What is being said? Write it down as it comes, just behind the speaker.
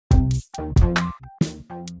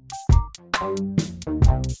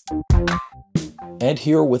Ed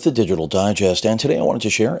here with the Digital Digest, and today I wanted to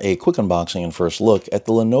share a quick unboxing and first look at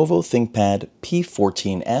the Lenovo ThinkPad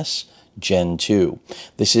P14s Gen 2.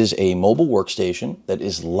 This is a mobile workstation that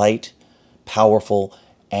is light, powerful,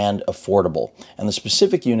 and affordable. And the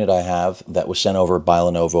specific unit I have that was sent over by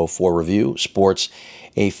Lenovo for review sports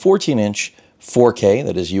a 14-inch 4K,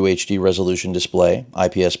 that is UHD resolution display,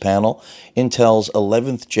 IPS panel, Intel's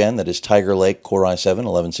 11th gen, that is Tiger Lake Core i7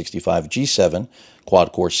 1165 G7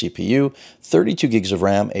 quad-core CPU, 32 gigs of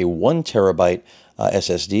RAM, a 1 terabyte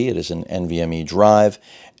SSD, it is an NVMe drive,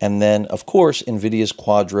 and then, of course, NVIDIA's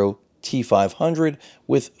Quadro T500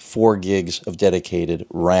 with 4 gigs of dedicated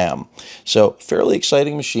RAM. So, fairly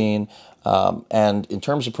exciting machine, and in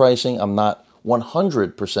terms of pricing, I'm not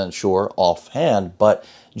 100% sure offhand, but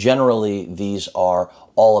generally these are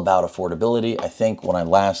all about affordability. I think when I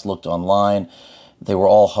last looked online, they were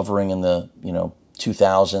all hovering in the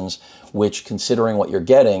 2000s, which, considering what you're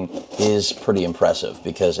getting, is pretty impressive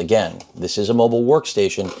because, again, this is a mobile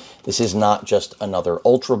workstation. This is not just another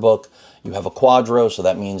Ultrabook. You have a Quadro, so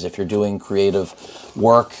that means if you're doing creative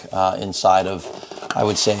work inside of, I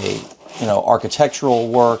would say, architectural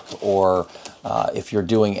work, or if you're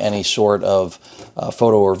doing any sort of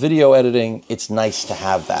photo or video editing, it's nice to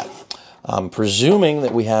have that. I'm presuming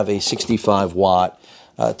that we have a 65-watt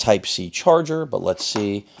Type-C charger, but let's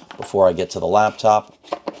see before I get to the laptop.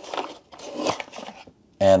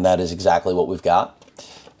 And that is exactly what we've got.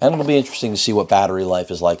 And it'll be interesting to see what battery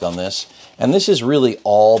life is like on this. And this is really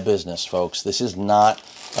all business, folks. This is not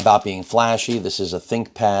about being flashy. This is a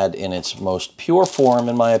ThinkPad in its most pure form,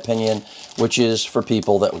 in my opinion, which is for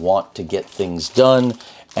people that want to get things done,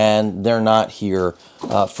 and they're not here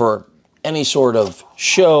for any sort of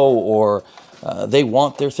show, or they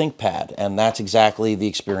want their ThinkPad, and that's exactly the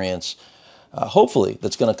experience, hopefully,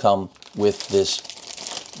 that's going to come with this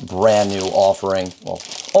brand new offering, well,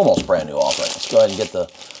 almost brand new offering. Let's go ahead and get the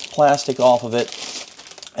plastic off of it,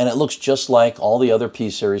 and it looks just like all the other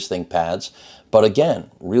P-Series ThinkPads, but again,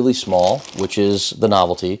 really small, which is the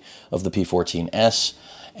novelty of the P14s,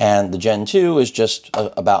 and the Gen 2 is just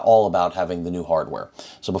all about having the new hardware.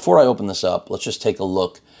 So before I open this up, let's just take a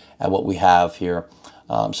look at what we have here.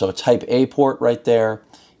 So a Type A port right there,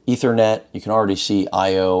 Ethernet, you can already see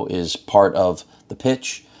I/O is part of the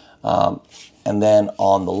pitch, and then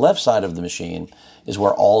on the left side of the machine is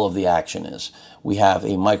where all of the action is. We have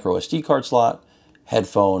a micro SD card slot,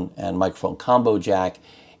 headphone and microphone combo jack,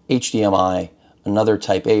 HDMI, another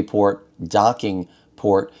Type A port, docking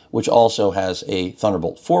port, which also has a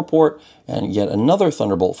Thunderbolt 4 port, and yet another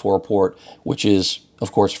Thunderbolt 4 port, which is,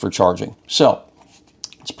 of course, for charging. So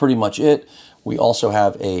that's pretty much it. We also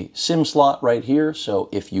have a SIM slot right here, so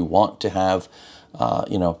if you want to have,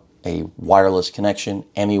 a wireless connection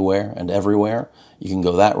anywhere and everywhere, you can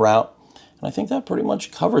go that route. And I think that pretty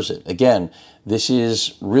much covers it. Again, this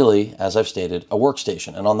is really, as I've stated, a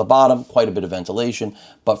workstation. And on the bottom, quite a bit of ventilation,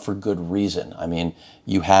 but for good reason. I mean,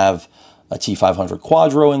 you have a T500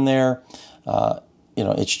 Quadro in there.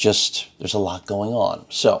 It's just, there's a lot going on.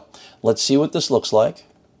 So let's see what this looks like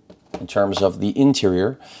in terms of the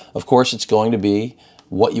interior. Of course, it's going to be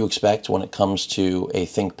what you expect when it comes to a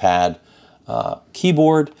ThinkPad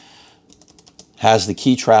keyboard. Has the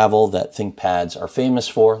key travel that ThinkPads are famous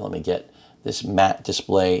for. Let me get this matte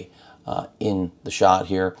display in the shot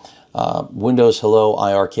here. Windows Hello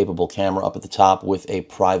IR capable camera up at the top with a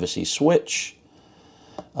privacy switch.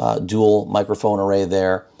 Dual microphone array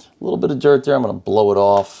there. A little bit of dirt there. I'm going to blow it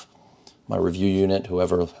off. My review unit,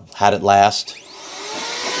 whoever had it last.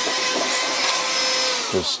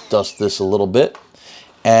 Just dust this a little bit.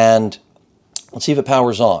 And let's see if it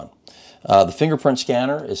powers on. The fingerprint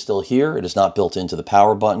scanner is still here. It is not built into the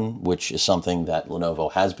power button, which is something that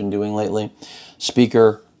Lenovo has been doing lately.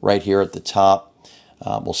 Speaker right here at the top.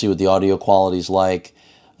 We'll see what the audio quality is like.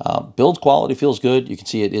 Build quality feels good. You can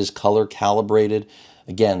see it is color calibrated.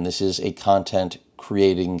 Again, this is a content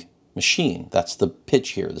creating machine. That's the pitch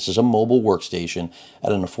here. This is a mobile workstation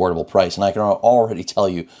at an affordable price. And I can already tell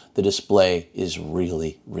you the display is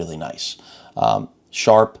really, really nice.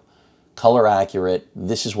 Sharp, color accurate.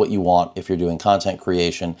 This is what you want if you're doing content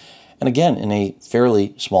creation. And again, in a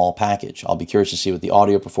fairly small package. I'll be curious to see what the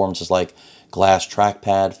audio performance is like. Glass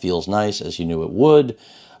trackpad feels nice, as you knew it would.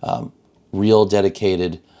 Real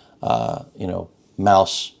dedicated,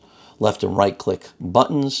 mouse left and right click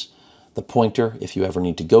buttons. The pointer, if you ever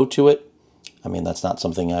need to go to it. I mean, that's not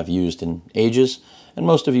something I've used in ages, and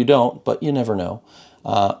most of you don't, but you never know.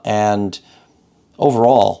 And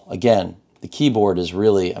overall, again, the keyboard is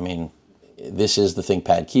really, I mean, this is the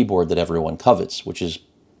ThinkPad keyboard that everyone covets, which is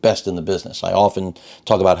best in the business. I often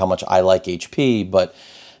talk about how much I like HP, but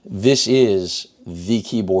this is the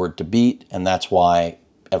keyboard to beat, and that's why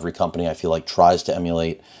every company, I feel like, tries to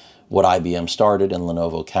emulate what IBM started and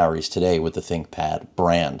Lenovo carries today with the ThinkPad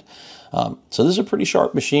brand. So this is a pretty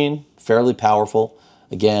sharp machine, fairly powerful.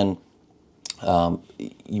 Again,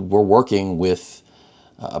 we're working with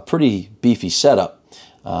a pretty beefy setup,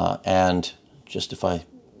 and just if I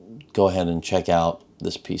go ahead and check out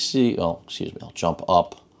this PC, oh, excuse me, I'll jump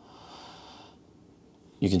up.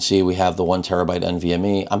 You can see we have the 1 terabyte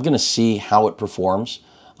NVMe. I'm going to see how it performs.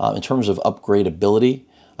 In terms of upgradability,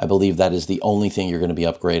 I believe that is the only thing you're going to be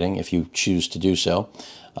upgrading if you choose to do so.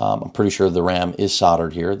 I'm pretty sure the RAM is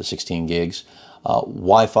soldered here, the 16 gigs.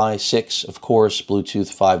 Wi-Fi 6, of course,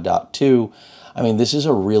 Bluetooth 5.2. I mean, this is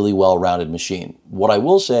a really well-rounded machine. What I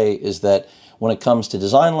will say is that when it comes to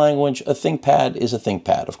design language, a ThinkPad is a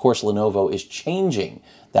ThinkPad. Of course, Lenovo is changing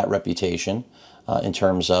that reputation in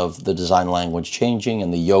terms of the design language changing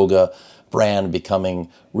and the Yoga brand becoming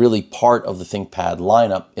really part of the ThinkPad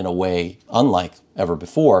lineup in a way unlike ever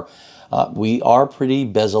before. We are pretty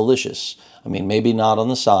bezel-licious. I mean, maybe not on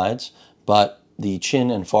the sides, but the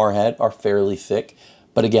chin and forehead are fairly thick.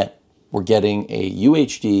 But again, we're getting a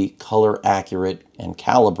UHD, color-accurate, and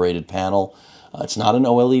calibrated panel. It's not an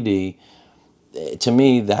OLED. To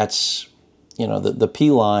me, that's, you know, the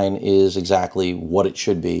P line is exactly what it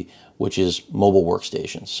should be, which is mobile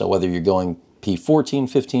workstations. So whether you're going P14,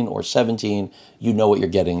 15, or 17, you know what you're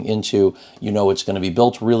getting into. You know it's going to be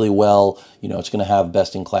built really well. You know it's going to have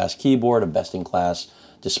best-in-class keyboard, a best-in-class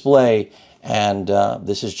display, and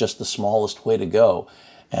this is just the smallest way to go.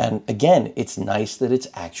 And again, it's nice that it's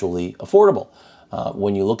actually affordable.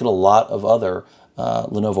 When you look at a lot of other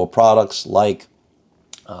Lenovo products, like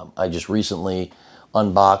I just recently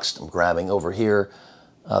unboxed, I'm grabbing over here,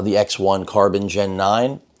 the X1 Carbon Gen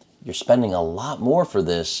 9, you're spending a lot more for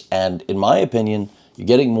this, and in my opinion, you're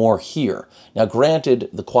getting more here. Now,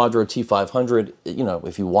 granted, the Quadro T500, you know,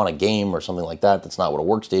 if you want a game or something like that, that's not what a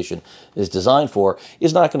workstation is designed for,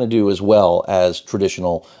 is not going to do as well as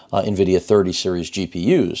traditional NVIDIA 30 series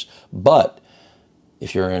GPUs. But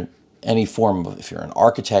if you're in any form of, if you're in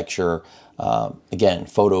architecture, again,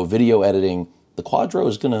 photo, video editing, the Quadro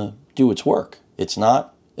is going to do its work. It's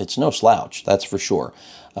no slouch, that's for sure.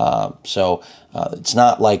 It's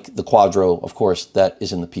not like the Quadro, of course, that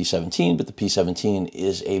is in the P17, but the P17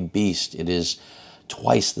 is a beast. It is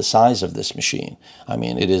twice the size of this machine. I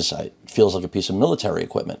mean, it feels like a piece of military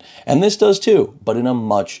equipment. And this does too, but in a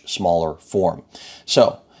much smaller form.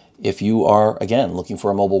 So if you are, again, looking for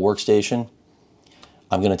a mobile workstation,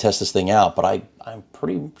 I'm going to test this thing out, but I'm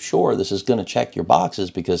pretty sure this is going to check your boxes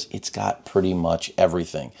because it's got pretty much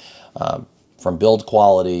everything. From build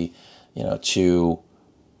quality, you know, to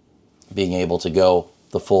being able to go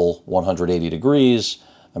the full 180 degrees.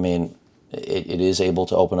 I mean, it is able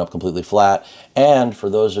to open up completely flat. And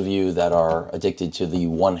for those of you that are addicted to the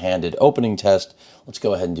one-handed opening test, let's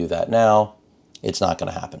go ahead and do that now. It's not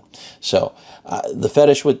going to happen. So the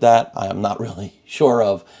fetish with that, I'm not really sure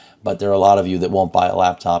of, but there are a lot of you that won't buy a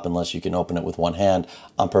laptop unless you can open it with one hand.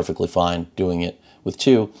 I'm perfectly fine doing it with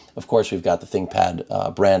two. Of course, we've got the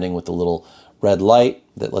ThinkPad branding with the little red light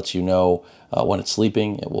that lets you know when it's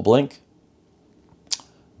sleeping, it will blink.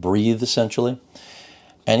 Breathe, essentially.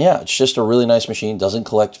 And yeah, it's just a really nice machine. Doesn't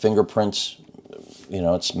collect fingerprints. You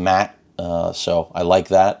know, it's matte, so I like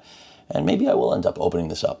that. And maybe I will end up opening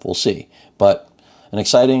this up. We'll see. But an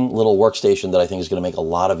exciting little workstation that I think is going to make a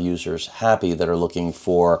lot of users happy that are looking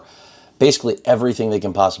for basically everything they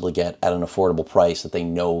can possibly get at an affordable price that they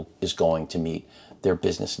know is going to meet their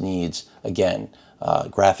business needs. Again,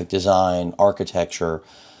 graphic design, architecture,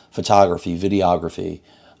 photography, videography.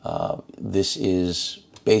 This is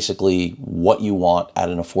basically what you want at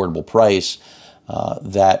an affordable price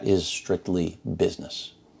that is strictly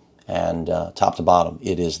business. And top to bottom,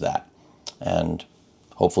 it is that. And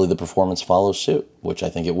hopefully the performance follows suit, which I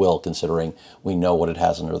think it will, considering we know what it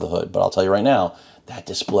has under the hood. But I'll tell you right now, that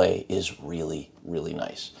display is really, really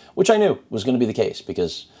nice, which I knew was going to be the case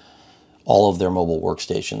because all of their mobile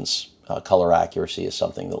workstations, color accuracy is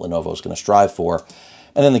something that Lenovo is going to strive for.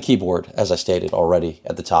 And then the keyboard, as I stated already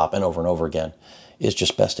at the top and over again, is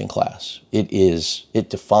just best in class. It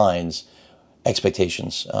defines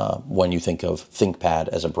expectations when you think of ThinkPad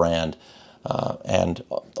as a brand and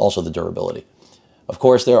also the durability. Of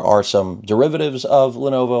course, there are some derivatives of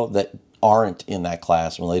Lenovo that aren't in that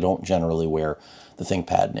class. Well, they don't generally wear the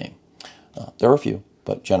ThinkPad name. There are a few,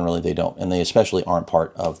 but generally they don't. And they especially aren't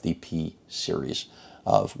part of the P series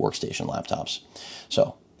of workstation laptops.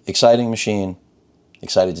 So, exciting machine.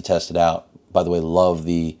 Excited to test it out. By the way, love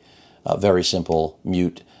the very simple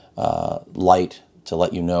mute light to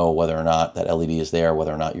let you know whether or not that LED is there,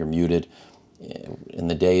 whether or not you're muted. In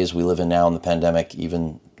the days we live in now in the pandemic,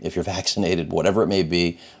 even if you're vaccinated, whatever it may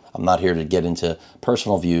be, I'm not here to get into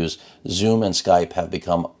personal views. Zoom and Skype have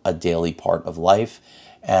become a daily part of life,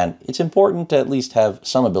 and it's important to at least have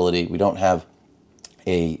some ability. We don't have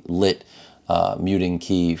a lit muting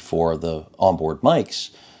key for the onboard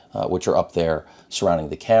mics, which are up there surrounding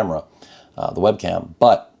the camera, the webcam,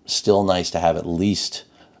 but still nice to have at least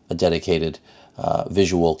a dedicated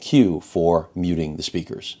visual cue for muting the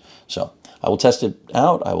speakers. So I will test it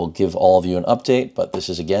out. I will give all of you an update, but this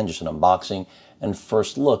is, again, just an unboxing and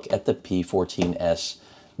first look at the P14s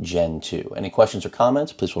Gen 2. Any questions or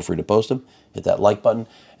comments, please feel free to post them. Hit that like button.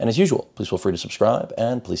 And as usual, please feel free to subscribe,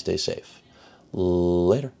 and please stay safe.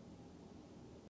 Later.